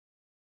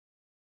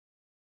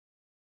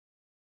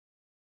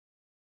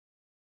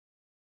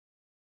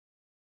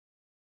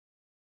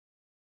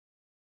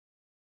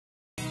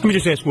Let me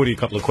just ask Woody a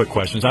couple of quick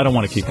questions. I don't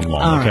want to keep him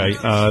long, okay?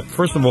 Right.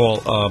 First of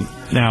all,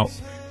 now,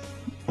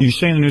 you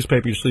say in the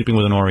newspaper you're sleeping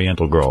with an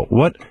Oriental girl.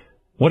 What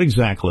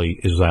exactly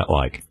is that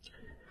like?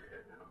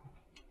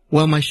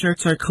 Well, my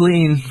shirts are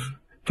clean,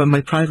 but my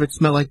privates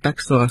smell like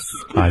duck sauce.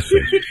 I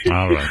see.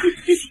 All right.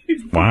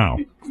 Wow.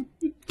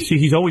 See,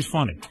 he's always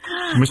funny.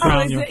 Mr.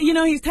 Allen,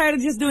 he's tired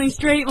of just doing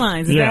straight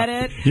lines. Is that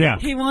it? Yeah.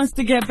 He wants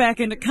to get back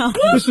into comedy.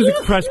 This is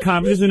a press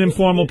conference. This is an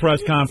informal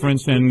press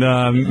conference, and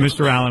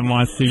Mr. Allen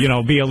wants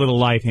to, be a little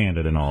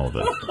light-handed in all of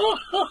this.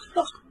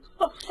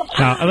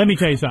 Now, let me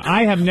tell you something.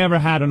 I have never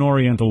had an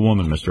Oriental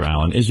woman, Mr.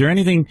 Allen. Is there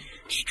anything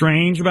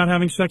strange about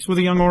having sex with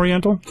a young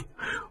Oriental?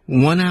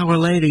 1 hour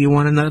later, you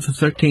want another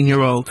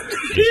 13-year-old.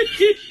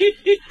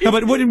 No,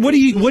 but what do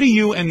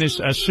you and this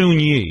Soon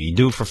Yi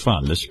do for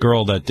fun? This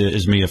girl that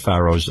is Mia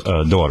Farrow's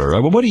daughter.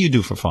 What do you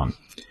do for fun?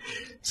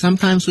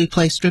 Sometimes we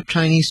play strip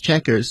Chinese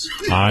checkers.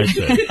 I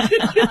see.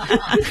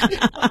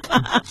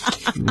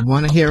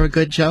 Want to hear a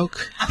good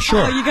joke?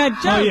 Sure. Oh, you got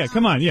jokes. Oh, yeah.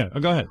 Come on. Yeah.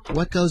 Go ahead.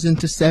 What goes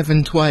into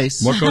 7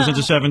 twice? What goes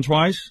into 7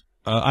 twice?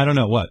 I don't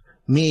know. What?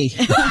 Me.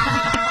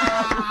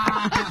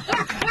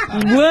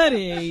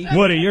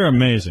 Woody, you're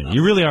amazing.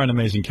 You really are an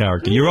amazing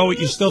character. You're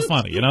still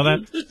funny. You know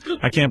that?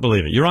 I can't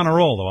believe it. You're on a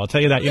roll, though. I'll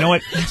tell you that. You know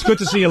what? It's good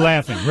to see you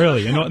laughing,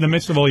 really, in the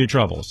midst of all your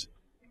troubles.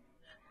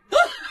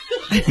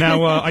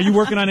 Now, are you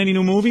working on any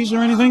new movies or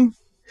anything?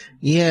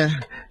 Yeah,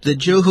 The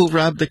Jew Who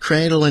Robbed the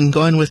Cradle and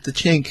Gone with the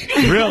Chink.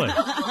 Really?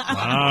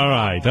 All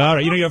right.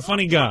 You're a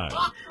funny guy.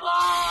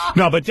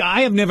 No, but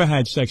I have never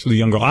had sex with a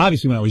young girl.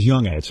 Obviously, when I was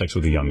young, I had sex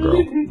with a young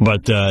girl.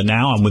 But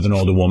now I'm with an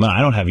older woman.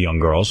 I don't have young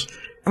girls.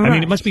 Right. I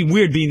mean, it must be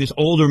weird being this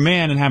older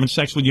man and having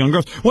sex with young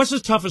girls. What's the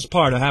toughest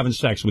part of having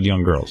sex with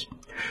young girls?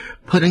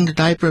 Putting the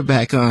diaper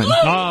back on.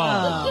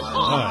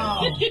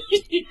 Oh.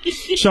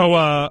 So,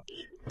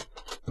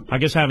 I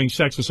guess having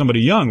sex with somebody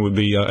young would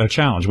be a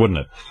challenge, wouldn't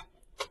it?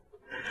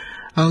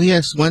 Oh,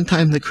 yes. One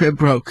time the crib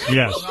broke.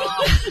 Yes.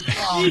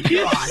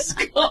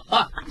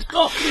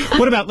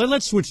 What about,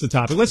 let's switch the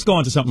topic. Let's go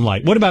on to something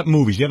light. What about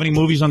movies? Do you have any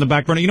movies on the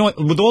back burner? You know what?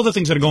 With all the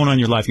things that are going on in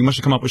your life, you must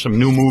have come up with some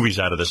new movies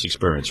out of this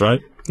experience,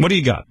 right? What do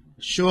you got?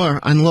 Sure.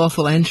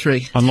 Unlawful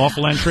Entry.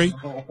 Unlawful Entry?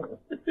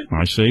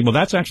 I see. Well,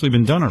 that's actually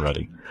been done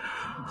already.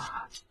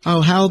 Oh,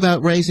 how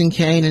about Raising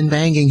Cain and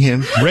Banging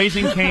Him?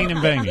 Raising Cain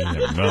and Banging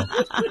Him. Well.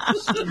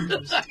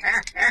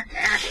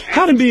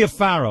 How did Mia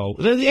Farrow,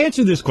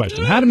 answer this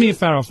question, how did Mia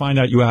Farrow find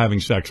out you were having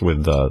sex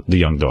with the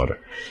young daughter?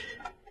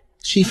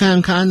 She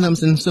found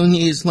condoms in Soon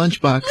Yi's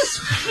lunchbox.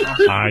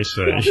 I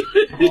see.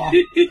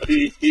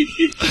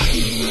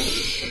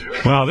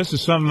 Well, this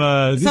is some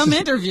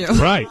interview.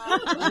 Right.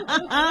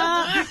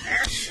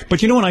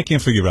 But you know what I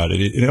can't figure out?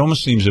 It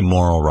almost seems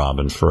immoral,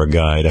 Robin, for a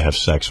guy to have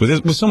sex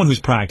with someone who's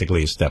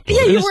practically a stepdaughter.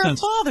 Yeah, you were a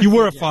father figure. You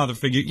were a father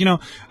figure.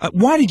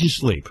 Why did you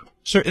sleep?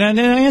 Sir, and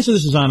answer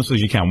this as honestly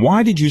as you can.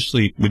 Why did you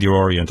sleep with your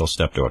Oriental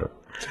stepdaughter?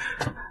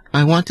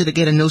 I wanted to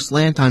get a new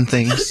slant on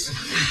things.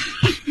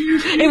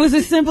 It was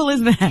as simple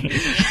as that.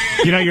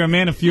 You're a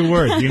man of few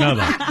words. You know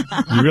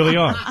that. You really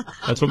are.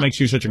 That's what makes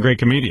you such a great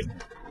comedian.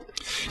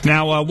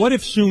 Now, what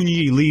if Soon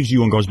Yi leaves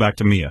you and goes back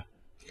to Mia?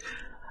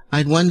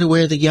 I'd wonder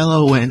where the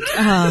yellow went.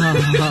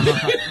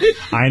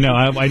 I know.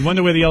 I'd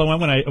wonder where the yellow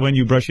went when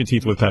you brush your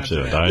teeth with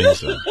Pepsodent. I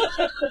understand.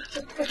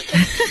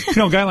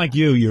 A guy like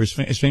you're as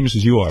famous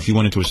as you are. If you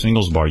went into a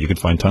singles bar, you could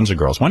find tons of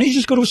girls. Why don't you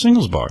just go to a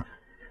singles bar?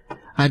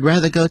 I'd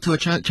rather go to a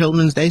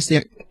children's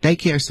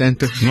daycare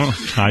center. No,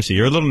 I see.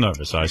 You're a little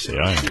nervous. I see.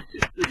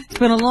 It's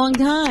been a long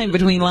time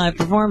between live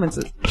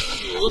performances.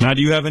 Now,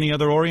 do you have any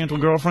other Oriental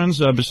girlfriends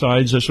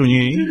besides Soon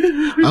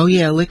Yi? Oh,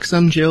 yeah. Lick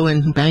some Jew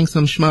and bang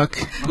some schmuck.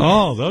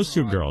 Oh, those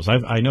two girls.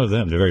 I know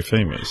them. They're very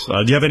famous.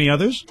 Do you have any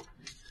others?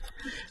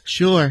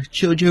 Sure.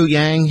 Chu-Ju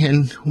Yang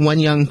and One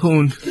Young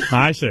Poon.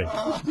 I see.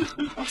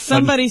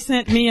 Somebody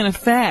sent me in a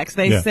fax.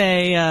 They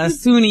say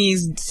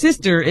Sooni's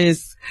sister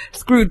is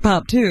Screwed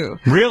Pop, too.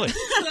 Really?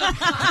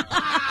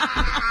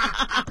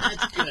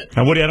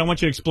 Now, Woody, I don't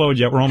want you to explode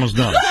yet. We're almost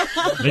done.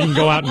 Then you can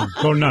go out and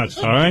go nuts,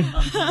 all right?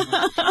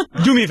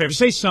 Do me a favor.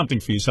 Say something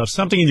for yourself,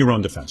 something in your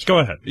own defense. Go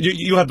ahead.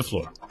 You have the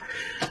floor.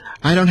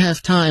 I don't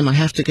have time. I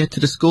have to get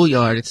to the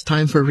schoolyard. It's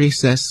time for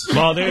recess.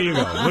 Well, there you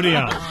go. Woody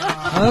Allen.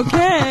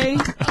 Okay.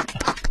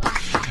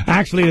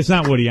 Actually, it's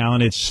not Woody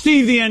Allen. It's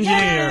Steve the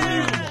Engineer.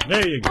 Yay!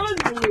 There you go.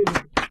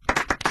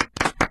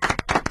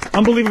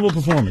 Unbelievable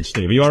performance,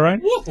 Steve. Are you all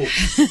right?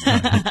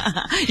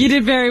 You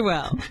did very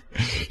well.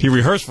 He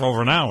rehearsed for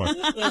over an hour. He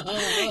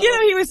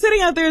was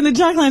sitting out there in the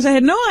jock lounge. I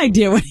had no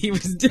idea what he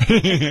was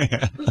doing.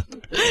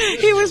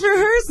 He was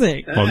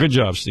rehearsing. Well, good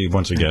job, Steve,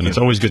 once again. It's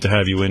always good to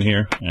have you in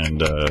here.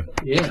 And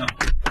yeah.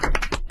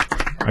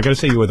 I got to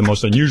say, you were the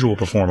most unusual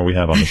performer we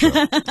have on the show.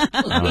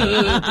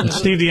 It's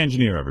Steve the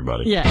Engineer,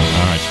 everybody. Yeah.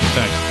 All right, Steve,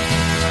 thanks.